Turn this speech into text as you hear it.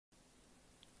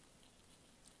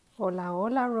Hola,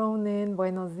 hola Ronan,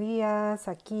 buenos días.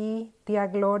 Aquí tía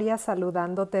Gloria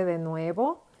saludándote de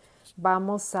nuevo.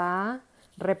 Vamos a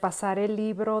repasar el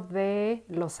libro de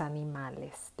los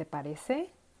animales, ¿te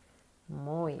parece?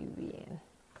 Muy bien.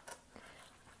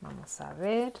 Vamos a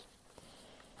ver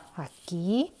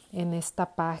aquí en esta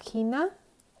página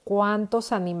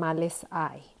cuántos animales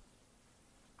hay.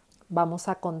 Vamos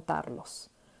a contarlos.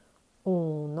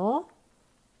 1,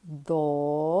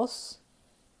 2,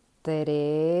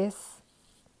 3,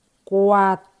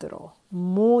 4.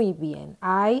 Muy bien,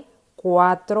 hay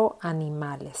 4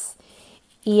 animales.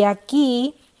 Y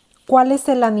aquí, ¿cuál es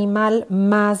el animal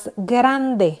más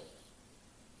grande?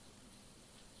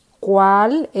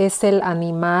 ¿Cuál es el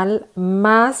animal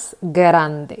más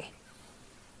grande?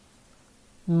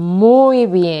 Muy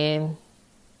bien.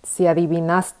 Si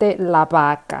adivinaste, la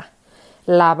vaca.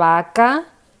 La vaca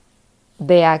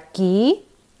de aquí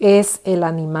es el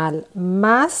animal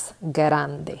más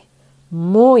grande.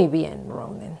 Muy bien,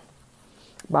 Ronan.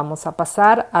 Vamos a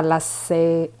pasar a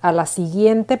la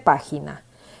siguiente página.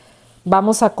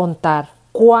 Vamos a contar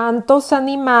cuántos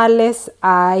animales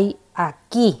hay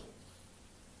aquí.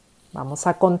 Vamos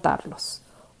a contarlos.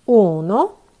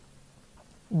 1,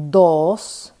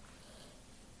 2,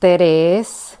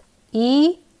 3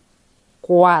 y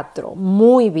 4.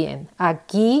 Muy bien.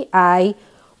 Aquí hay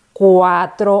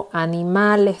 4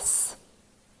 animales.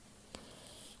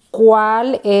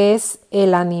 ¿Cuál es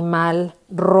el animal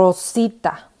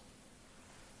rosita?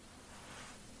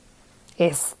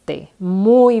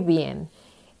 Muy bien.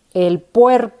 El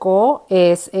puerco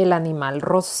es el animal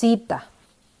rosita.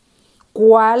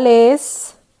 ¿Cuál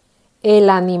es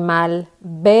el animal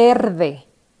verde?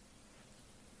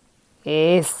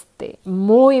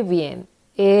 Muy bien.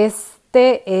 Es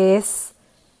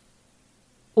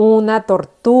una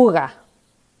tortuga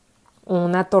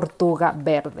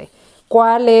verde.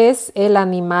 ¿Cuál es el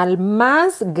animal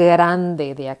más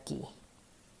grande de aquí?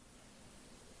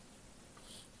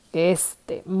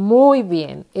 Muy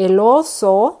bien. El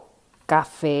oso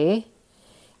café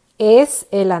es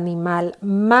el animal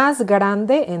más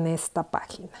grande en esta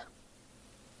página.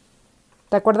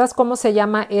 ¿Te acuerdas cómo se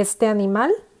llama este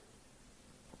animal?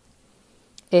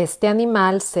 Este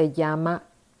animal se llama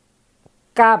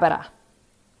cabra.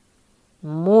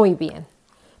 Muy bien.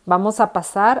 Vamos a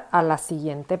pasar a la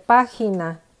siguiente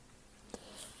página.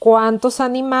 ¿Cuántos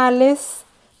animales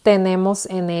tenemos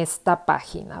en esta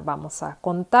página? Vamos a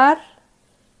contar.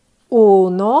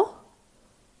 1,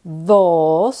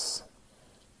 2,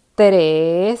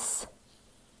 3,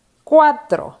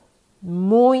 4.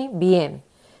 Muy bien.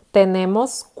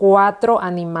 Tenemos 4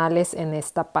 animales en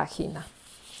esta página.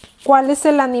 ¿Cuál es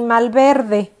el animal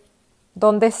verde?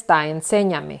 ¿Dónde está?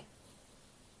 Enséñame.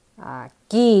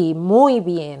 Aquí, muy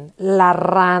bien. La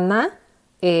rana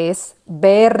es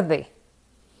verde.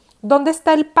 ¿Dónde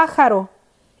está el pájaro?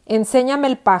 Enséñame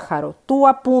el pájaro. Tú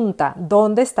apunta.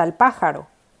 ¿Dónde está el pájaro?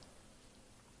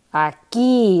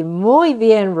 Aquí, muy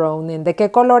bien, Ronan. ¿De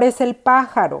qué color es el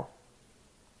pájaro?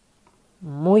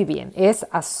 Muy bien, es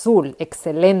azul.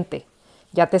 Excelente.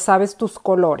 Ya te sabes tus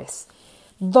colores.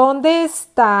 ¿Dónde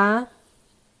está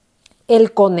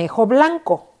el conejo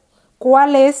blanco?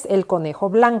 ¿Cuál es el conejo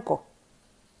blanco?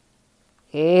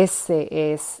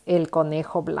 Ese es el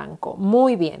conejo blanco.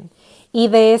 Muy bien. Y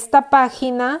de esta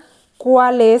página,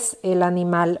 ¿cuál es el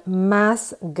animal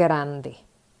más grande?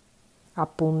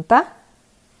 Apunta.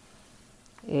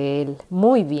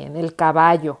 Muy bien, el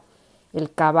caballo.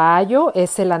 El caballo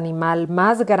es el animal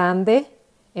más grande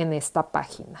en esta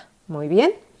página. Muy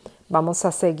bien. Vamos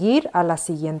a seguir a la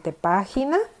siguiente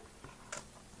página.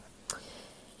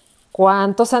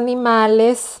 ¿Cuántos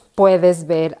animales puedes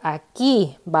ver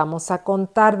aquí? Vamos a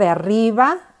contar de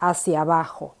arriba hacia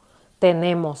abajo.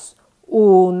 Tenemos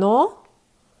 1,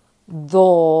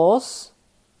 2,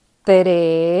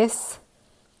 3,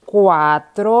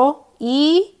 4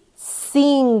 y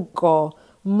 5.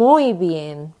 Muy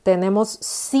bien, tenemos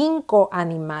 5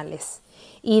 animales.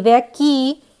 Y de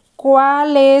aquí,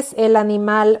 ¿cuál es el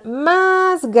animal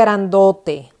más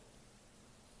grandote?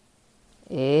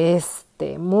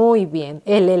 Muy bien.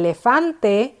 El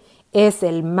elefante es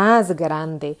el más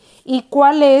grande. ¿Y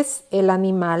cuál es el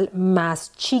animal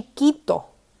más chiquito?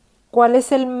 ¿Cuál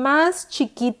es el más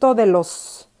chiquito de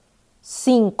los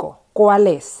 5? ¿Cuál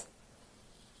es?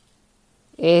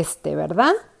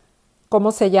 ¿Verdad?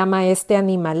 ¿Cómo se llama este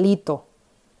animalito?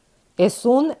 Es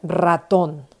un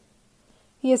ratón.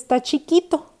 Y está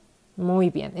chiquito. Muy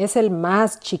bien, es el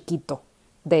más chiquito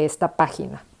de esta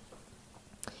página.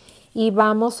 Y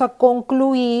vamos a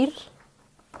concluir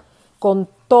con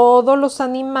todos los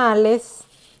animales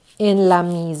en la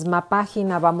misma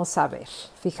página. Vamos a ver,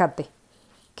 fíjate,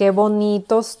 Qué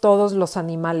bonitos todos los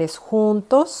animales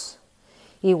juntos.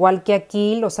 Igual que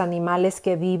aquí los animales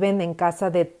que viven en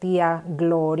casa de tía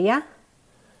Gloria.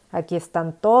 Aquí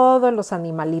están todos los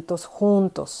animalitos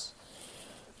juntos.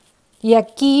 Y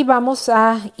aquí vamos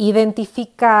a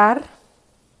identificar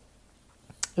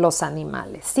los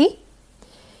animales, ¿sí?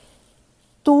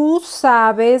 ¿Tú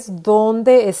sabes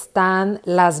dónde están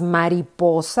las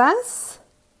mariposas?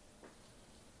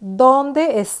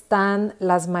 ¿Dónde están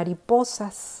las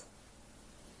mariposas?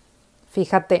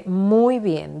 Fíjate muy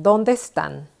bien, ¿dónde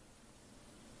están?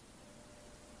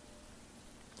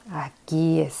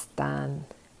 Aquí están,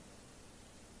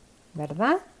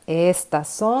 ¿verdad? Estas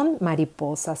son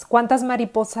mariposas. ¿Cuántas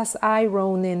mariposas hay,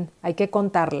 Ronan? Hay que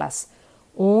contarlas.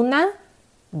 1,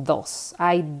 2.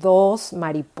 Hay 2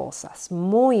 mariposas.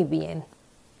 Muy bien.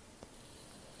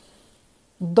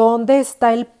 ¿Dónde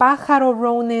está el pájaro,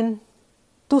 Ronan?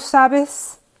 ¿Tú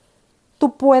sabes?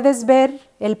 ¿Tú puedes ver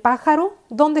el pájaro?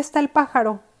 ¿Dónde está el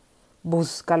pájaro?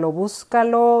 Búscalo,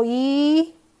 búscalo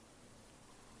y...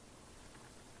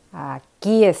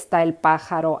 Aquí está el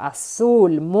pájaro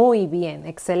azul. Muy bien,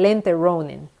 excelente,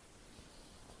 Ronan.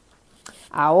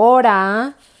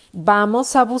 Ahora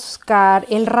vamos a buscar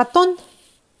el ratón.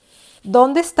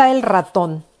 ¿Dónde está el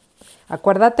ratón?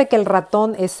 Acuérdate que el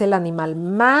ratón es el animal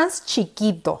más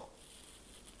chiquito.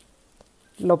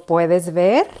 ¿Lo puedes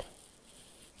ver?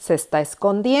 Se está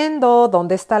escondiendo.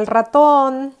 ¿Dónde está el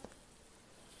ratón?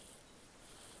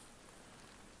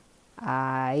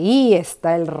 Ahí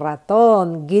está el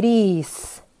ratón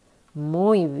gris.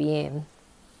 Muy bien.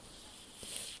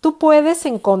 ¿Tú puedes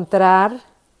encontrar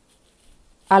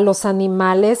a los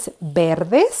animales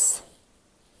verdes?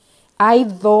 Hay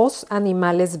 2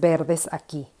 animales verdes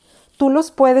aquí. ¿Tú los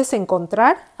puedes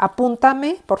encontrar?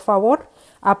 Apúntame, por favor.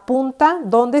 Apunta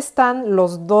dónde están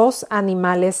los 2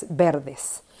 animales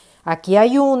verdes. Aquí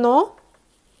hay uno.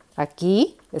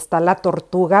 Aquí está la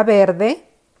tortuga verde.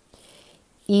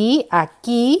 Y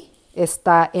aquí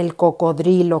está el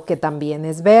cocodrilo, que también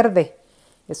es verde.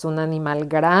 Es un animal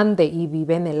grande y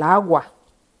vive en el agua.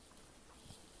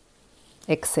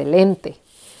 Excelente.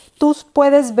 ¿Tú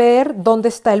puedes ver dónde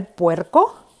está el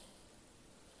puerco?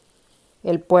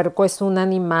 El puerco es un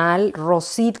animal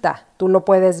rosita. ¿Tú lo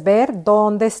puedes ver?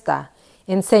 ¿Dónde está?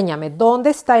 Enséñame, ¿dónde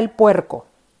está el puerco?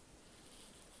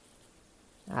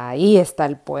 Ahí está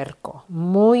el puerco.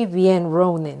 Muy bien,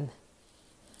 Ronan.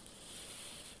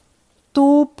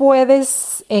 ¿Tú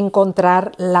puedes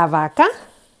encontrar la vaca?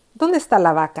 ¿Dónde está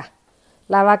la vaca?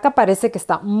 La vaca parece que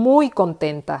está muy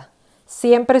contenta.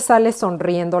 Siempre sale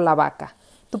sonriendo la vaca.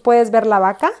 ¿Tú puedes ver la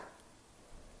vaca?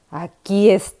 Aquí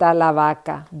está la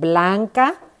vaca,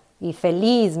 blanca y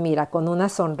feliz, mira, con una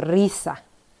sonrisa.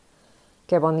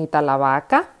 Qué bonita la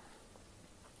vaca.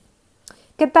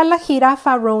 ¿Qué tal la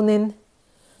jirafa, Ronan?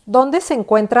 ¿Dónde se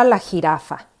encuentra la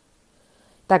jirafa?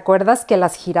 ¿Te acuerdas que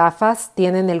las jirafas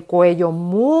tienen el cuello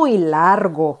muy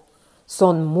largo?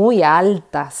 Son muy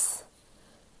altas.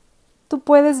 ¿Tú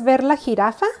puedes ver la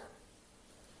jirafa?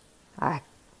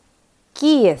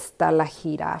 Aquí está la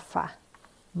jirafa.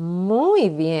 Muy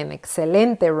bien,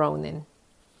 excelente, Ronan.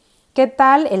 ¿Qué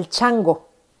tal el chango?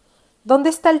 ¿Dónde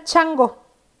está el chango?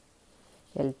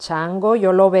 El chango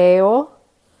yo lo veo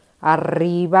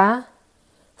arriba,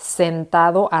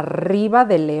 sentado arriba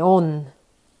del león.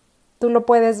 ¿Tú lo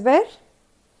puedes ver?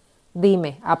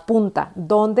 Dime, apunta,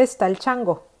 ¿dónde está el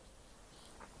chango?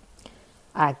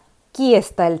 Aquí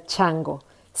está el chango,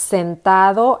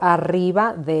 sentado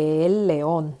arriba del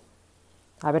león.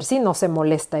 A ver si no se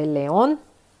molesta el león.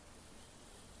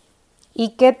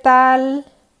 ¿Y qué tal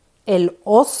el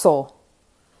oso?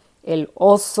 El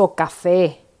oso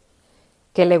café,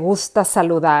 que le gusta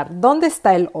saludar. ¿Dónde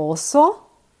está el oso?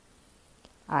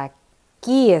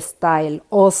 Aquí está el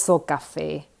oso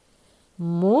café.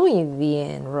 Muy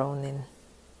bien, Ronan.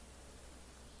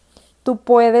 ¿Tú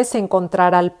puedes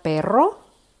encontrar al perro?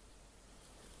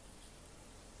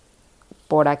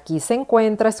 Por aquí se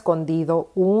encuentra escondido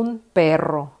un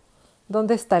perro.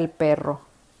 ¿Dónde está el perro?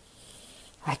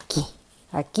 Aquí.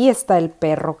 Aquí está el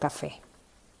perro café.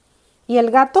 ¿Y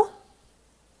el gato?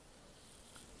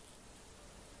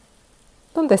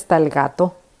 ¿Dónde está el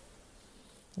gato?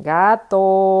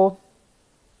 Gato.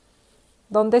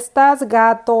 ¿Dónde estás,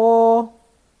 gato?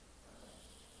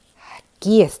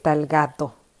 Aquí está el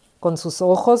gato, con sus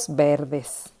ojos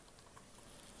verdes.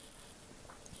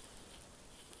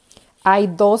 Hay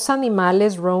 2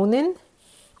 animales, Ronan,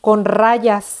 con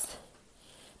rayas.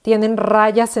 Tienen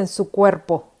rayas en su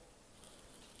cuerpo.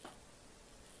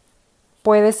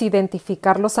 ¿Puedes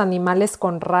identificar los animales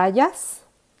con rayas?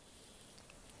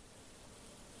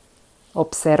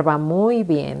 Observa muy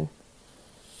bien.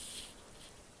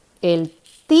 El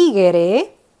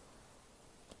tigre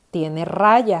tiene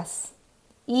rayas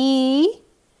y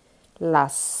la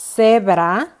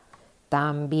cebra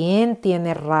también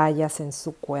tiene rayas en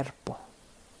su cuerpo.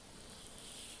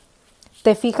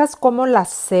 ¿Te fijas cómo la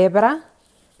cebra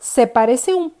se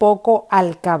parece un poco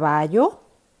al caballo?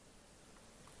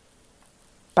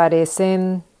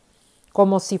 Parecen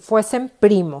como si fuesen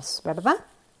primos, ¿verdad?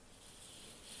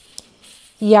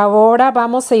 Y ahora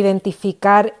vamos a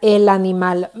identificar el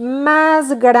animal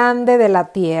más grande de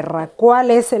la tierra.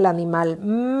 ¿Cuál es el animal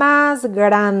más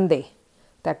grande?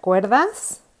 ¿Te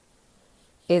acuerdas?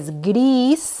 Es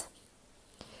gris,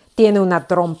 tiene una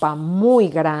trompa muy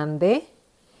grande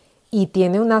y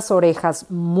tiene unas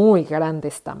orejas muy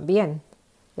grandes también.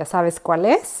 ¿Ya sabes cuál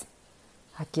es?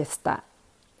 Aquí está.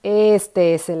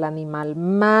 Este es el animal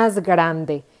más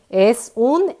grande. Es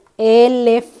un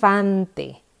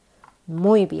elefante.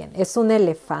 Muy bien, es un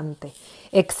elefante.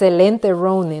 Excelente,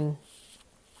 Ronin.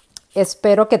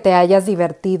 Espero que te hayas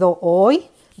divertido hoy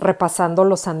repasando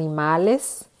los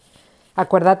animales.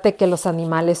 Acuérdate que los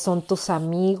animales son tus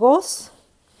amigos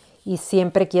y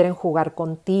siempre quieren jugar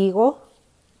contigo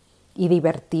y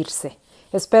divertirse.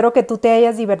 Espero que tú te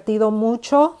hayas divertido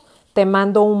mucho. Te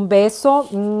mando un beso.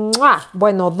 ¡Mua!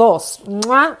 Bueno, dos.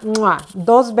 ¡Mua! ¡Mua!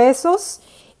 2 besos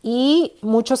y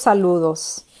muchos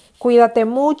saludos. Cuídate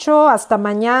mucho. Hasta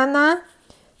mañana.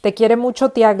 Te quiere mucho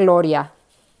tía Gloria.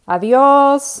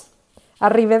 Adiós.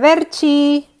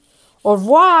 Arrivederci. Au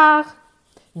revoir.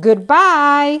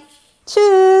 Goodbye.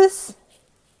 Tschüss.